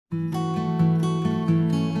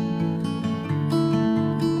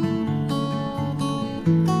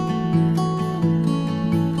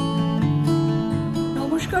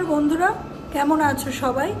কেমন আছো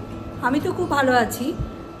সবাই? আমি তো খুব ভালো আছি।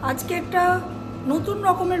 আজকে একটা নতুন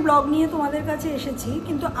রকমের ব্লগ নিয়ে তোমাদের কাছে এসেছি,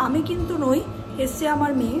 কিন্তু আমি কিন্তু নই, এসছে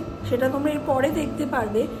আমার মেয়ে। সেটা তোমরা এর পরে দেখতে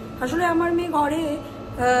পারবে। আসলে আমার মেয়ে ঘরে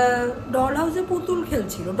ডল হাউসে পুতুল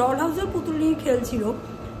খেলছিল, ডল হাউসের পুতুল নিয়ে খেলছিল।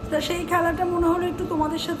 তা সেই খেলাটা মনে হলো একটু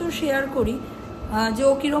তোমাদের সাথেও শেয়ার করি, যে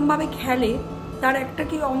ও কীরমভাবে খেলে তার একটা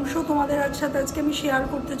কি অংশ তোমাদের সাথে আজকে আমি শেয়ার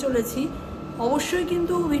করতে চলেছি। অবশ্যই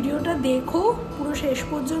কিন্তু ভিডিওটা দেখো পুরো শেষ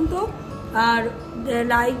পর্যন্ত, আর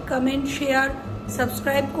লাইক, কমেন্ট, শেয়ার,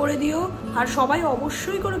 সাবস্ক্রাইব করে দিও। আর সবাই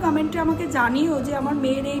অবশ্যই করে কমেন্টে আমাকে জানিও যে আমার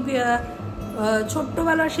মেয়ের এই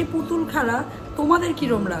ছোট্টবেলার সেই পুতুল খেলা তোমাদের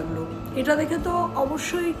কীরম লাগলো। এটা দেখে তো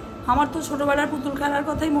অবশ্যই আমার তো ছোটোবেলার পুতুল খেলার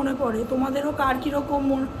কথাই মনে পড়ে। তোমাদেরও কার কীরকম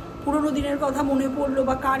পুরোনো দিনের কথা মনে পড়লো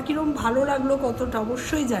বা কার কীরকম ভালো লাগলো কতটা,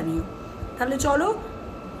 অবশ্যই জানিও। তাহলে চলো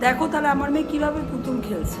দেখো তাহলে আমার মেয়ে কীভাবে পুতুল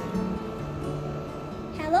খেলছে।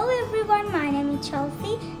 Hello everyone, my name is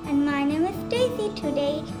Chelsea and my name is Stacy.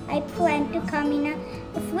 Today I plan to come in a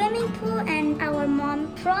swimming pool and our mom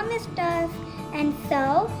promised us, and so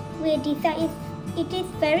we decided it is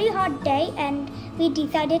very hot day and we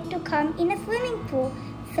decided to come in a swimming pool.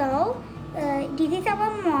 So this is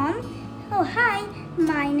our mom. Oh hi,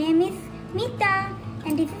 my name is Mita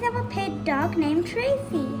and this is our pet dog named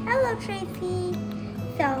Tracy. Hello Tracy.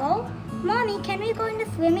 So Mommy, can we go in the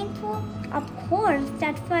swimming pool? Of course,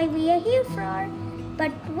 that's why we are here for.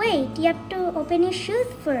 But wait, you have to open your shoes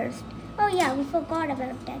first. Oh yeah, we forgot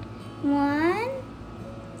about that. 1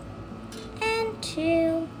 and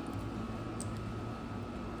 2.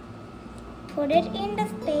 Put it in the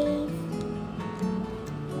space.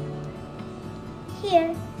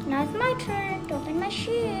 Here, now it's my turn to open my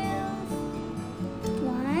shoes.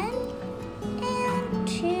 1 and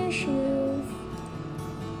 2 shoes.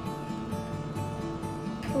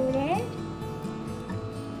 Put it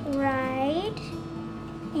right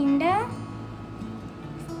in the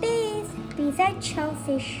space beside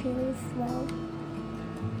Chelsea's shoes. Well,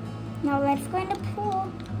 now let's go in the pool.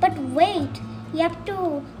 But wait, you have to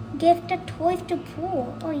give the toys to pool.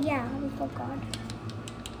 Oh yeah, we forgot.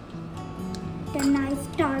 The nice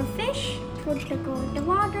starfish. Put the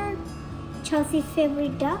water. Chelsea's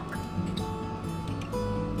favorite duck.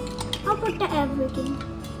 I'll put the everything.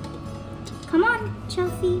 Come on,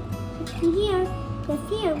 Chelsea. Here. Just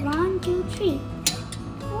here. 1, 2, 3.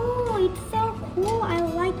 Oh, it's so cool. I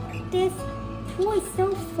like this pool. It's so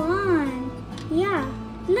fun. Yeah.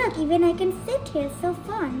 Look, even I can sit here. So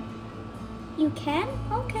fun. You can?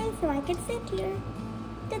 Okay, so I can sit here.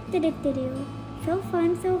 So fun,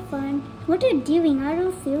 so fun. What are you doing? Are you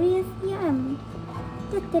serious? Yeah.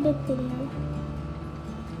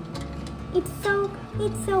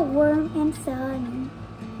 It's so warm and sunny.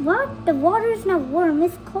 What? The water is not warm,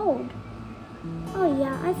 it's cold. Oh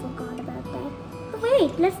yeah, I forgot about that.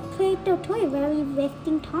 Wait, let's play the toy while we're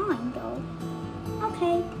wasting time though.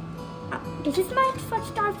 Okay. This is my first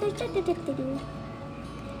starfish.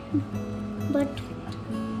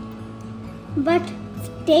 But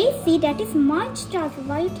Stacy, that is my starfish.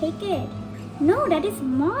 Why you take it? No, that is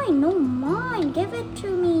mine. No, mine. Give it to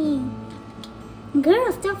me.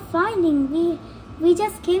 Girls, stop fighting. We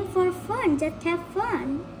just came for fun. Just have fun.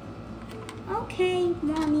 Okay,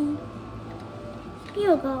 Mommy.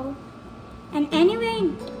 Here you go. And anyway,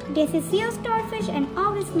 this is your starfish and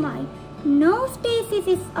all is mine. No, Stacy,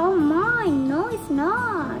 it's all mine. No, it's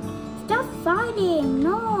not. Stop fighting.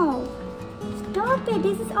 No. Stop it.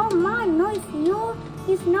 This is all mine. No, it's yours.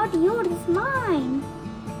 It's not yours. It's mine.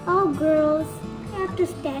 Oh, girls, you have to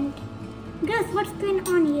stand. Girls, what's going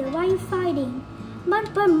on here? Why are you fighting? But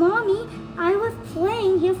Mommy, I was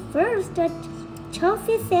playing here first. That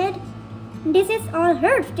Chelsea said, this is all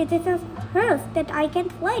hers. This is hers. That I can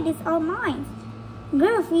play. This is all mine.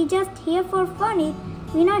 Girls, we just here for fun.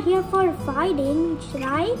 We're not here for fighting,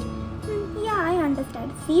 right? Yeah, I understand.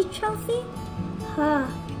 See, Chelsea?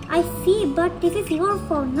 I see, but this is your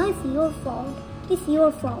fault. No, it's your fault. It's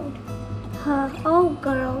your fault. Oh,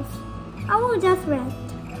 girls, I will just rest.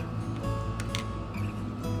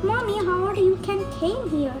 Mommy, how you can came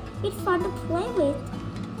here? It's fun to play with.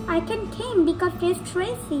 I can came because there's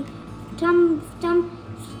Tracy.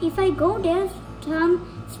 If I go there, some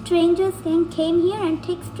strangers can came here and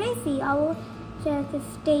take Tracy. I will just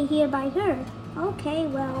stay here by her. Okay,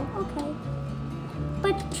 well, okay.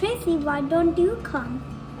 But Tracy, why don't you come?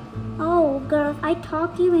 Oh, girls, I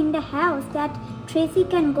taught you in the house that Tracy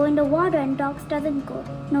can go in the water and dogs doesn't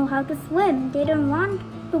know how to swim. They don't want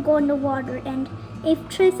to go in the water, and if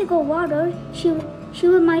Tracy go water, she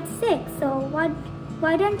might sick. So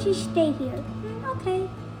why don't you stay here? Okay,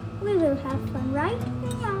 we will have fun, right?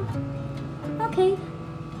 Yeah. Okay,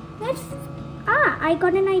 let's I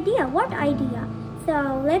got an idea. What idea?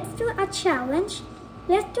 So let's do a challenge.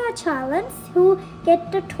 Let's do a challenge. Who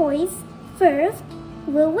get the toys first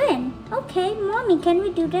will win. Okay, Mommy, can we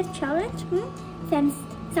do this challenge?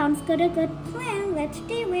 Sounds good. A good plan. Let's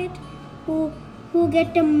do it. Who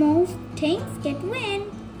get the most things get win.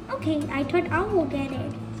 Okay, I thought I will get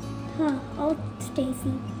it. Oh,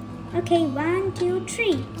 Stacy. Okay, 1, 2,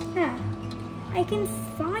 3. I can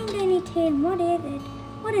find anything. What is it?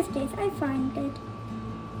 What is this? I find it.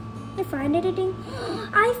 I find anything.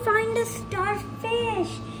 I find a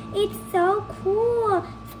starfish. It's so cool.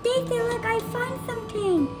 Stacy, look, I find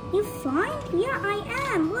something. You find? Yeah, I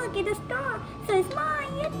am. Look, it's a star. So it's mine.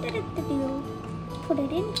 Put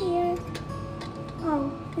it in here.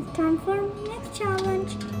 Oh, it's time for next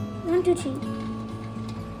challenge. 1, 2, 3.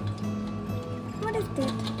 What is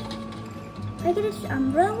this? I get this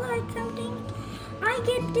umbrella or something. I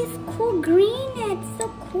get this cool green. It's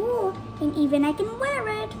so cool. And even I can wear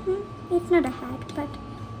it. It's not a hat, but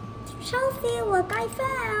Chelsea, look, I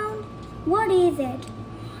found. What is it?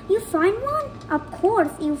 You find one? Of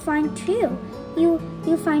course, you find 2. You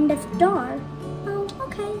find a star. Oh,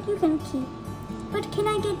 okay, you can keep. But can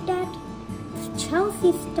I get that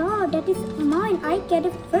Chelsea star? That is mine. I get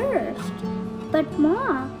it first. But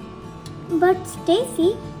Mom. But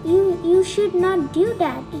Stacy, you should not do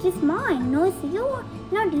that. It is mine. No, it's yours.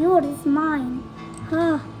 Not yours, it's mine.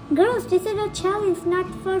 Girls, this is a challenge, not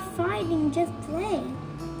for fighting, just play.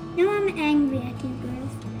 Now I'm angry at you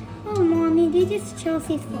girls. Oh, Mommy, this is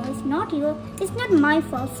Chelsea's fault. It's not yours. It's not my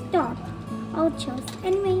fault. Stop. Oh, Chelsea.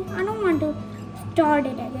 Anyway, I don't want to start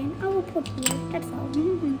it again. I will put here. That's all.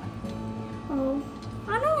 Oh,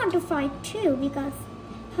 I don't want to fight too because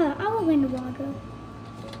I will win the water.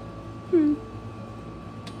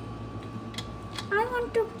 I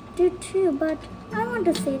want to do too, but I want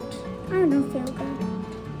to sit. I don't feel good.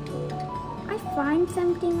 I find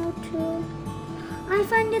something out too. I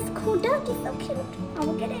find this cool duck. It's so cute. I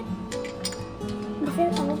will get it. Is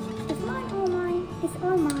it all? It's mine. All mine. It's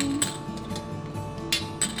all mine.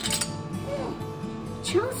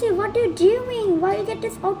 Chelsea, what are you doing? Why you get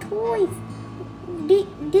this all toys?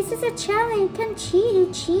 This is a challenge. You can't cheat. You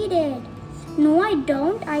cheated. No, I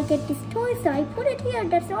don't. I get this toy, so I put it here.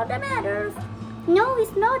 That's all that matters. No,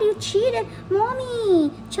 it's not. You cheated.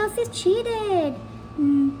 Mommy, Chelsea cheated.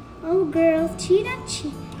 Oh, girls, she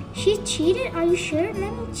cheated? Are you sure? Let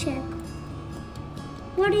me check.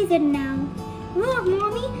 What is it now? Look,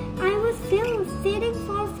 Mommy, I was still sitting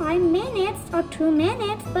for 5 minutes or 2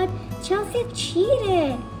 minutes, but Chelsea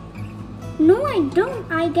cheated. No, I don't.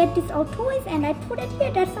 I get this all toys and I put it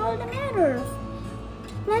here. That's all that matters.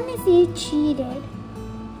 Let me see, you cheated.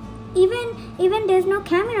 Even there's no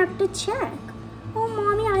camera to check. Oh,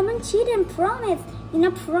 Mommy, I haven't cheated, promise.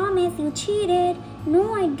 Promise, you cheated.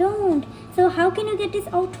 No, I don't. So how can you get this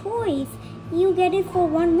all toys? You get it for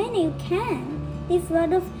 1 minute, you can. It's a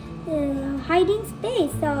lot of hiding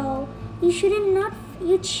space, so you shouldn't not,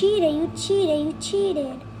 you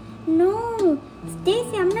cheated. No,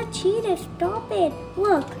 Stacy, I'm not cheated, stop it.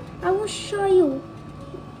 Look, I will show you.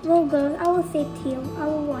 Well, girl, I will sit here. I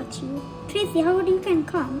will watch you. Tracy, how you can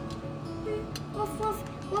come? Woof, woof,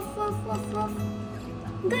 woof, woof, woof, woof.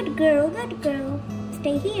 Good girl, good girl.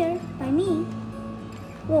 Stay here by me.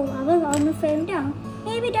 Whoa, I was almost falling down.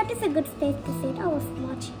 Maybe that is a good space to sit. I was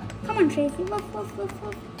watching. Come on, Tracy. Woof, woof, woof,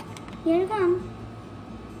 woof. Here I come.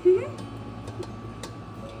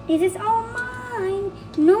 This is all mine.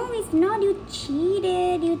 No, it's not. You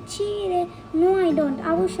cheated. No, I don't.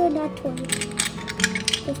 I will show that toy.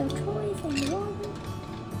 There's our toys and water.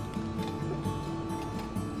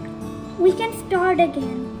 We can start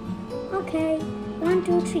again. Okay, 1,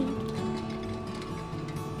 2, 3.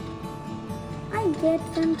 I get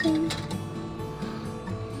something.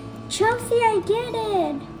 Chelsea, I get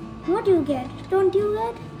it. What do you get? Don't you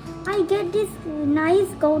get? I get this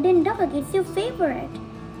nice golden duck. It's your favorite.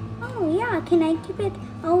 Oh yeah, can I keep it?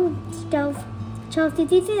 Oh, Chelsea,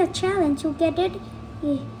 this is a challenge. You get it.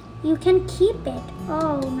 You can keep it.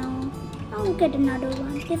 Oh no. I will get another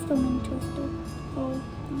one. This so interesting. Oh.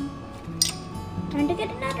 Time to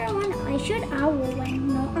get another one. I will win.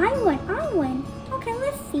 No, I win. Okay,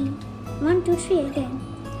 let's see. 1, 2, 3 again.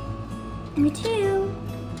 Me too.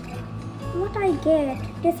 What I get?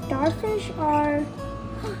 The starfish or...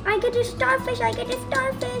 I get a starfish.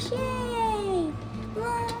 Yay!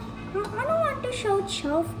 Well, I don't want to show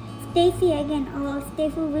Stacy again. Oh,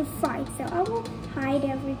 Stacy will fight, so I will hide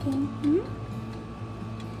everything.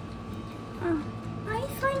 I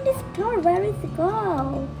find this door. Where is it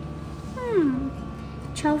go?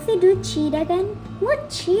 Chelsea, do you cheat again? What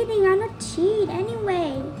cheating? I don't cheat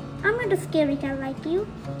anyway. I'm not a scary cat like you.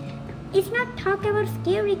 It's not talk about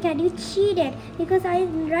scary cat. You cheated because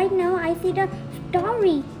right now I see the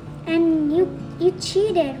story, and you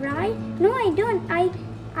cheated, right? No, I don't. I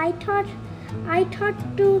thought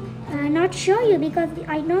to not show you because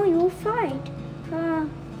I know you fight.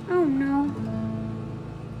 Oh no.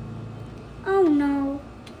 Oh no.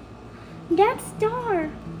 That star.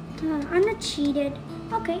 I'm not cheated.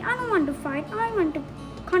 Okay, I don't want to fight. I want to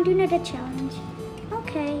continue the challenge.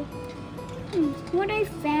 Okay. What I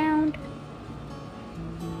found.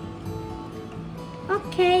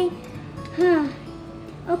 Okay.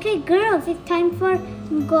 Okay, girls, it's time for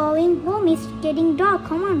going home. It's getting dark.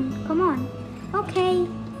 Come on, come on. Okay,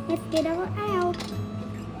 let's get out.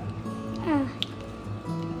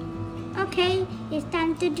 Okay, it's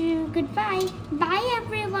time to do goodbye. Bye,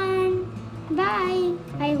 everyone. Bye.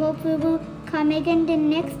 I hope we will come again the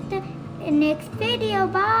next video.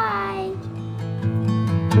 Bye.